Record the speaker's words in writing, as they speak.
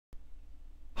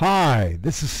Hi,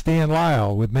 this is Stan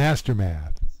Lyle with Master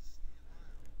Math.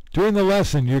 During the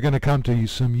lesson, you're going to come to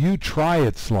some You Try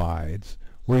It slides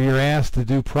where you're asked to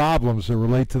do problems that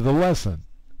relate to the lesson.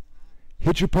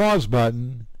 Hit your pause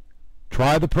button,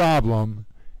 try the problem,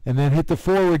 and then hit the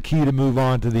forward key to move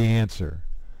on to the answer.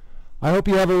 I hope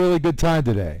you have a really good time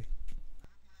today.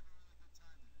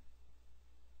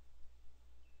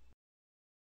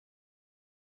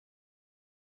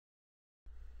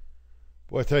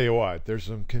 Well, I tell you what, there's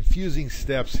some confusing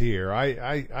steps here.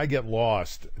 I get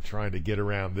lost trying to get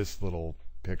around this little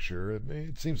picture.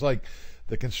 It seems like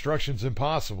the construction's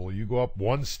impossible. You go up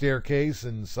one staircase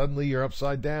and suddenly you're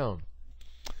upside down.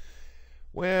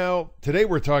 Well, today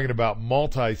we're talking about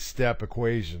multi-step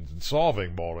equations and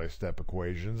solving multi-step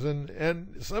equations,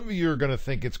 and some of you are going to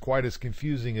think it's quite as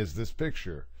confusing as this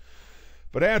picture.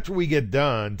 But after we get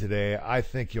done today, I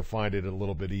think you'll find it a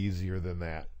little bit easier than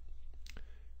that.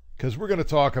 Because we're going to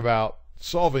talk about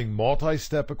solving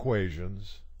multi-step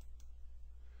equations.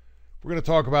 We're going to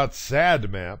talk about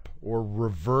SADMAP, or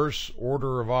reverse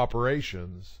order of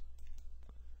operations.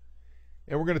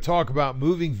 And we're going to talk about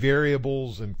moving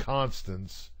variables and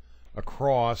constants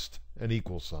across an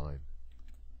equal sign.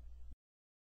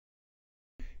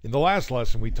 In the last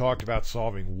lesson, we talked about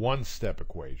solving one-step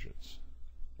equations,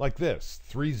 like this,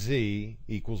 3z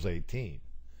equals 18.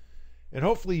 And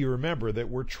hopefully you remember that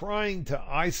we're trying to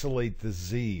isolate the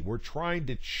z. We're trying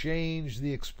to change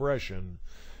the expression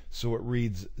so it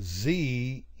reads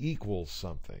z equals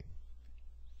something.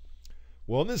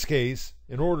 Well, in this case,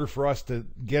 in order for us to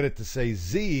get it to say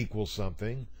z equals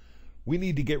something, we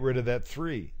need to get rid of that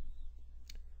 3.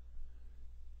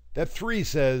 That 3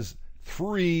 says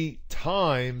 3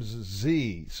 times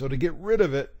z. So to get rid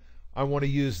of it, I want to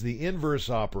use the inverse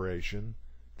operation,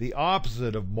 the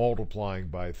opposite of multiplying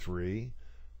by 3.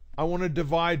 I want to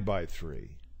divide by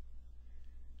 3.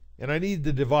 And I need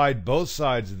to divide both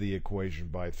sides of the equation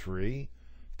by 3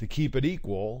 to keep it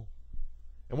equal.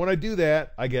 And when I do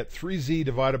that, I get 3z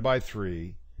divided by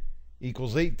 3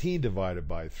 equals 18 divided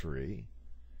by 3.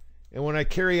 And when I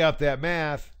carry out that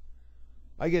math,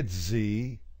 I get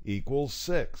z equals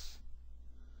 6.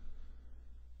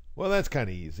 Well, that's kind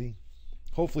of easy.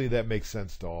 Hopefully that makes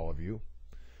sense to all of you.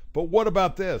 But what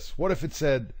about this? What if it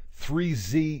said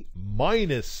 3z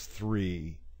minus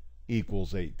 3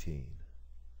 equals 18?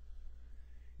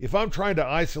 If I'm trying to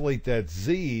isolate that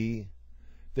z,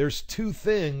 there's two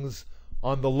things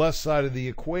on the left side of the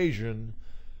equation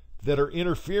that are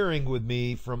interfering with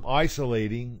me from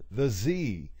isolating the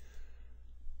z.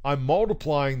 I'm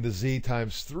multiplying the z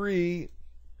times 3,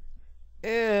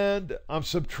 and I'm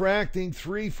subtracting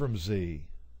 3 from z.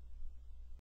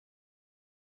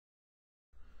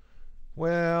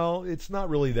 Well, it's not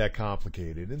really that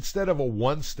complicated. Instead of a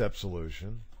one-step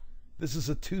solution, this is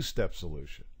a two-step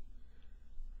solution.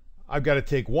 I've got to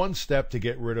take one step to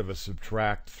get rid of a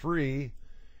subtract 3,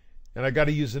 and I've got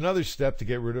to use another step to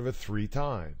get rid of it 3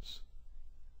 times.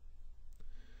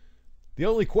 The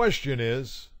only question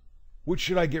is, which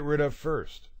should I get rid of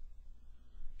first?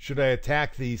 Should I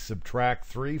attack the subtract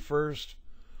 3 first,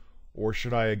 or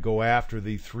should I go after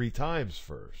the 3 times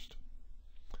first?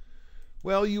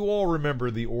 Well, you all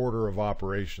remember the order of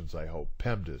operations, I hope,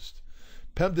 PEMDAS.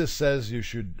 PEMDAS says you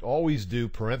should always do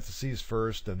parentheses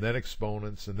first, and then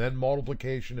exponents, and then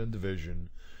multiplication and division,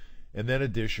 and then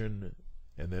addition,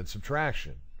 and then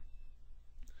subtraction.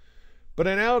 But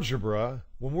in algebra,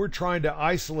 when we're trying to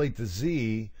isolate the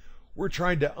z, we're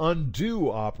trying to undo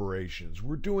operations.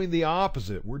 We're doing the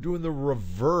opposite. We're doing the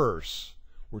reverse.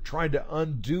 We're trying to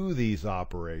undo these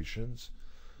operations.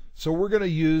 So we're going to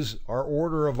use our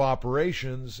order of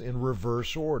operations in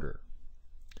reverse order.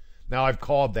 Now, I've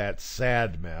called that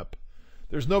SADMAP.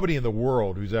 There's nobody in the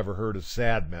world who's ever heard of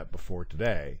SADMAP before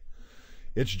today.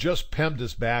 It's just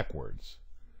PEMDAS backwards.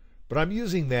 But I'm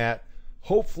using that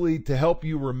hopefully to help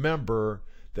you remember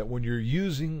that when you're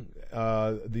using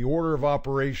the order of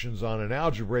operations on an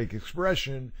algebraic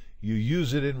expression, you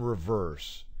use it in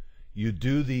reverse. You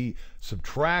do the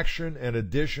subtraction and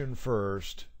addition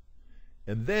first,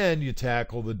 and then you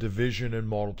tackle the division and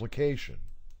multiplication.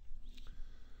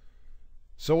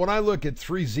 So when I look at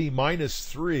 3z minus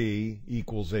 3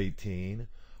 equals 18,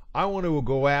 I want to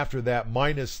go after that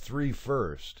minus 3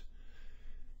 first.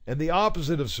 And the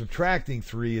opposite of subtracting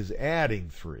 3 is adding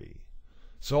 3.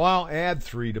 So I'll add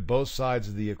 3 to both sides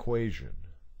of the equation.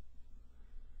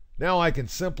 Now I can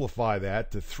simplify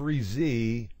that to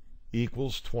 3z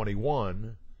equals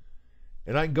 21,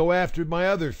 and I can go after my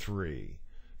other 3,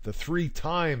 the 3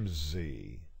 times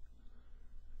z.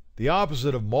 The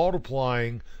opposite of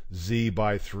multiplying z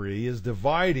by 3 is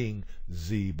dividing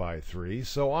z by 3.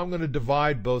 So I'm going to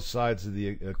divide both sides of the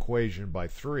equation by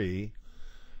 3.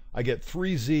 I get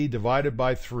 3z divided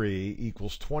by 3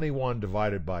 equals 21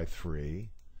 divided by 3.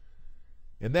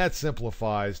 And that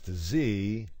simplifies to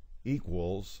z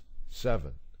equals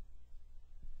 7.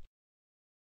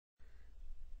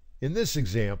 In this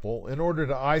example, in order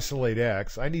to isolate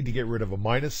x, I need to get rid of a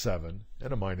minus 7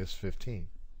 and a minus 15.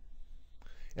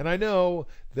 And I know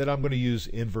that I'm going to use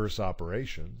inverse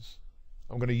operations.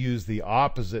 I'm going to use the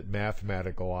opposite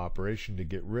mathematical operation to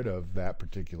get rid of that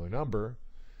particular number.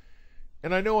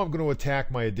 And I know I'm going to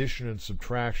attack my addition and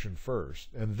subtraction first,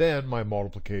 and then my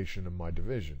multiplication and my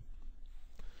division.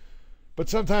 But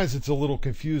sometimes it's a little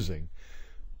confusing.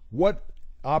 What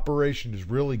operation is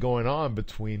really going on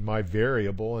between my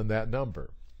variable and that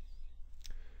number?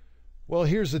 Well,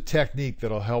 here's a technique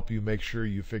that'll help you make sure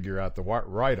you figure out the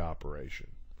right operation.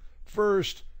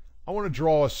 First, I want to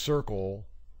draw a circle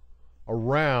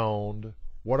around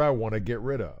what I want to get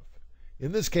rid of.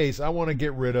 In this case, I want to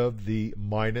get rid of the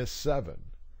minus 7.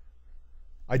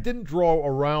 I didn't draw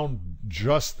around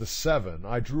just the 7.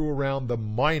 I drew around the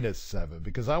minus 7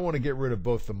 because I want to get rid of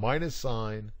both the minus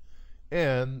sign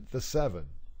and the 7.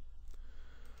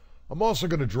 I'm also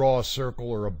going to draw a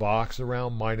circle or a box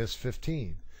around minus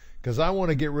 15 because I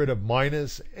want to get rid of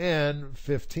minus and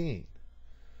 15.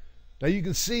 Now you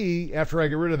can see after I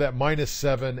get rid of that minus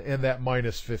 7 and that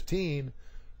minus 15,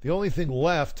 the only thing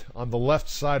left on the left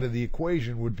side of the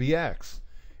equation would be x,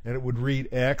 and it would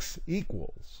read x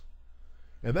equals.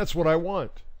 And that's what I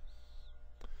want.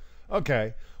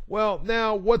 Okay, well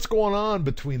now what's going on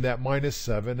between that minus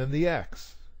 7 and the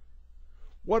x?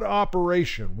 What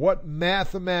operation, what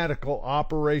mathematical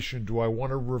operation do I want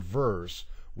to reverse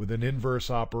with an inverse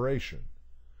operation?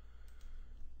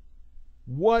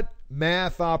 What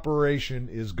math operation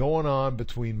is going on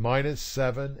between minus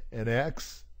 7 and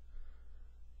x?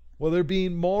 Well, they're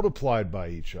being multiplied by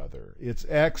each other. It's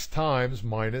x times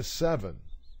minus 7.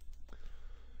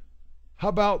 How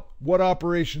about what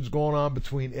operation's going on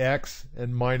between x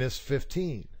and minus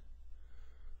 15?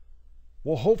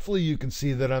 Well, hopefully you can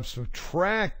see that I'm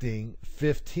subtracting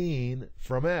 15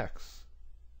 from x.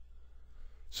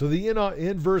 So the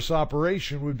inverse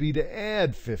operation would be to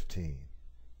add 15.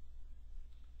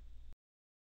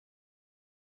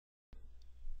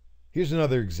 Here's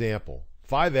another example.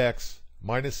 5x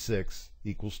minus 6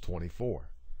 equals 24.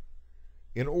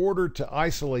 In order to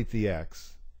isolate the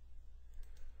x,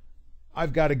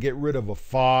 I've got to get rid of a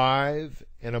 5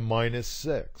 and a minus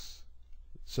 6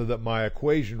 so that my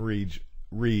equation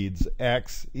reads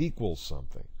x equals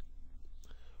something.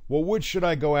 Well, which should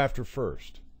I go after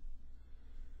first?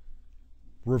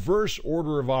 Reverse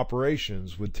order of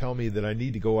operations would tell me that I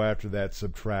need to go after that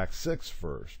subtract 6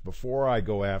 first before I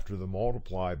go after the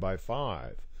multiply by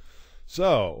 5.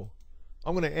 So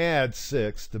I'm going to add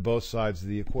 6 to both sides of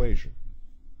the equation.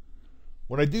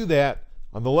 When I do that,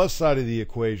 on the left side of the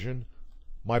equation,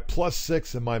 my plus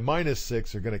 6 and my minus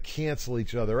 6 are going to cancel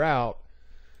each other out,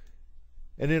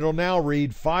 and it'll now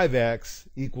read 5x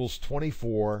equals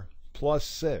 24 plus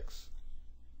 6.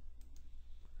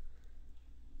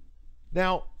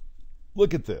 Now,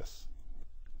 look at this.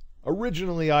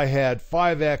 Originally I had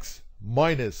 5x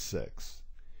minus 6,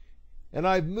 and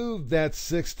I've moved that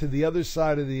 6 to the other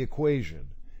side of the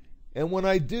equation, and when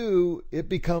I do, it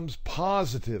becomes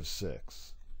positive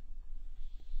 6.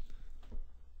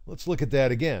 Let's look at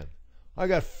that again. I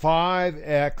got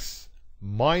 5x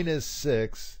minus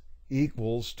 6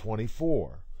 equals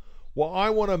 24. Well, I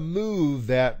want to move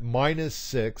that minus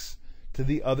 6 to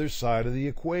the other side of the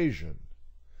equation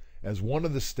as one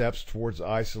of the steps towards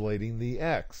isolating the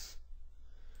x.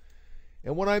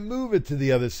 And when I move it to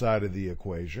the other side of the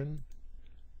equation,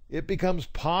 it becomes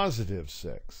positive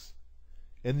 6.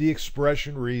 And the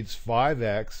expression reads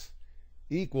 5x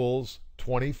equals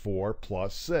 24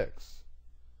 plus 6.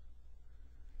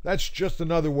 That's just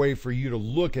another way for you to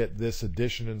look at this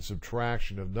addition and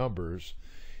subtraction of numbers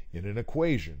in an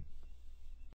equation.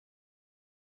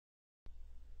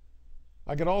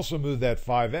 I can also move that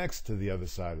 5x to the other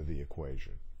side of the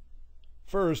equation.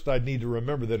 First, I'd need to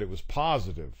remember that it was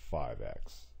positive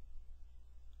 5x.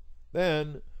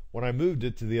 Then, when I moved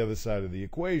it to the other side of the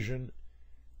equation,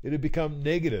 it had become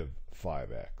negative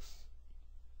 5x.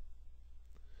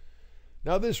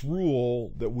 Now, this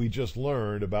rule that we just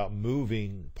learned about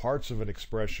moving parts of an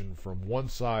expression from one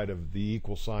side of the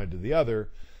equal sign to the other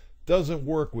doesn't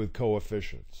work with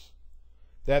coefficients.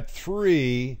 That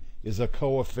 3 is a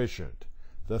coefficient.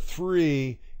 The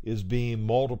 3 is being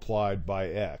multiplied by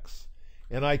x.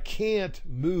 And I can't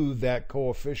move that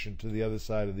coefficient to the other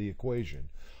side of the equation.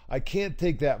 I can't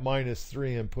take that minus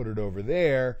 3 and put it over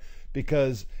there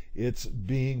because it's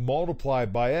being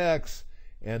multiplied by x,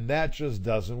 and that just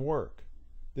doesn't work.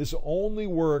 This only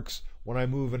works when I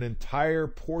move an entire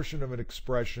portion of an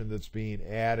expression that's being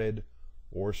added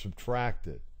or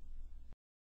subtracted.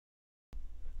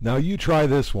 Now you try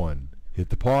this one. Hit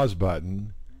the pause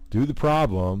button, do the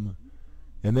problem,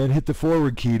 and then hit the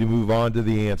forward key to move on to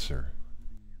the answer.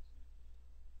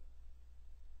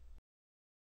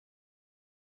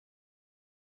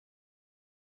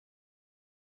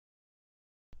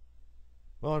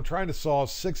 Well, I'm trying to solve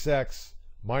 6x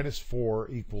minus 4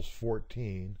 equals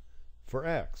 14 for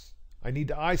x. I need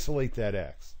to isolate that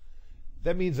x.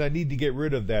 That means I need to get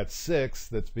rid of that 6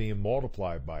 that's being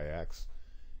multiplied by x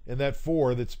and that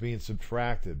 4 that's being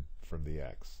subtracted from the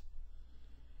x.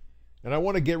 And I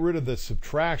want to get rid of the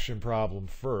subtraction problem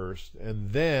first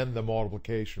and then the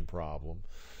multiplication problem.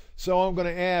 So I'm going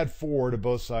to add 4 to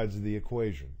both sides of the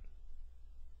equation.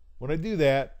 When I do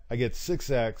that, I get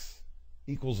 6x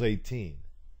equals 18.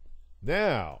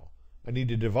 Now, I need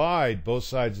to divide both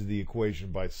sides of the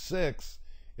equation by 6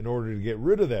 in order to get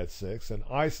rid of that 6 and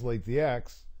isolate the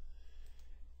x.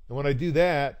 And when I do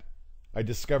that, I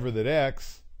discover that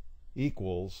x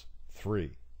equals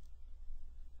 3.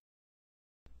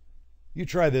 You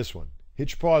try this one.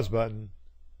 Hit your pause button,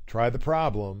 try the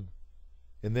problem,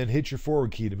 and then hit your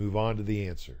forward key to move on to the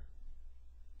answer.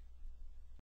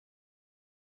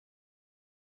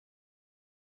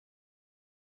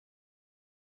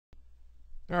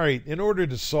 All right, in order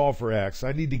to solve for x,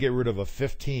 I need to get rid of a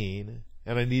 15,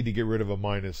 and I need to get rid of a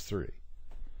minus 3.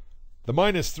 The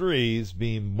minus 3 is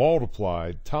being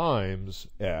multiplied times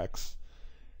x,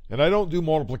 and I don't do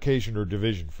multiplication or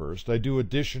division first. I do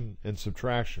addition and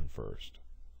subtraction first.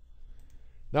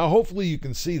 Now, hopefully you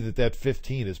can see that that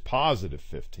 15 is positive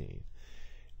 15,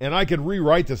 and I can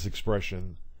rewrite this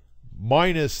expression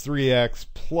minus 3x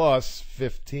plus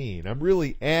 15. I'm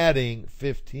really adding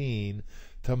 15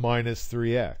 to minus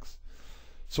 3x.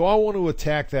 So I want to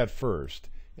attack that first,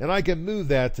 and I can move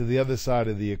that to the other side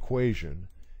of the equation,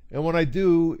 and when I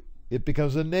do, it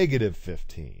becomes a negative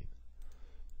 15.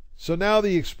 So now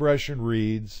the expression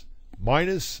reads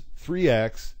minus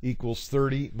 3x equals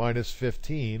 30 minus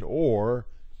 15, or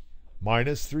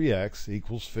minus 3x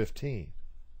equals 15.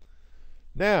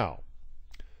 Now,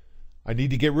 I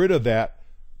need to get rid of that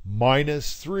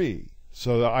minus 3.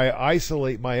 So that I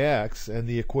isolate my x, and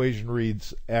the equation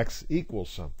reads x equals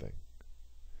something.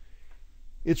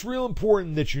 It's real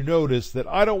important that you notice that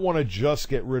I don't want to just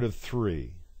get rid of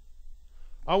 3.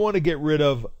 I want to get rid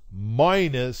of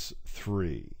minus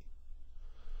 3.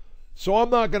 So I'm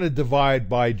not going to divide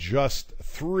by just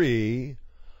 3.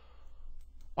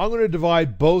 I'm going to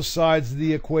divide both sides of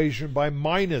the equation by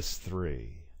minus 3.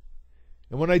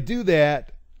 And when I do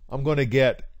that, I'm going to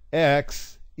get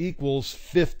x equals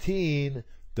 15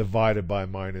 divided by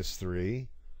minus 3,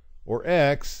 or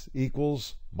x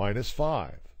equals minus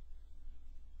 5.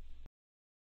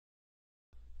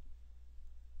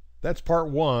 That's part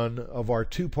 1 of our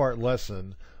 2-part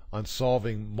lesson on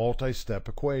solving multi-step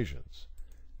equations.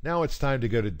 Now it's time to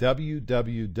go to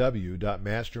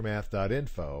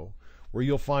www.mastermath.info, where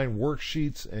you'll find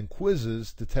worksheets and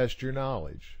quizzes to test your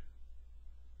knowledge.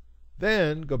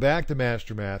 Then go back to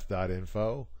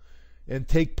mastermath.info and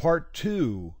take part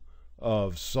 2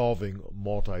 of solving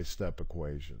multi-step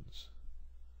equations.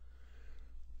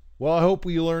 Well, I hope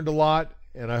you learned a lot,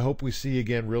 and I hope we see you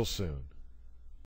again real soon.